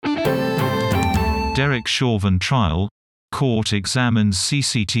Derek Chauvin trial. Court examines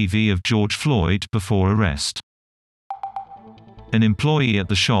CCTV of George Floyd before arrest. An employee at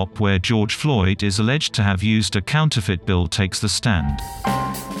the shop where George Floyd is alleged to have used a counterfeit bill takes the stand.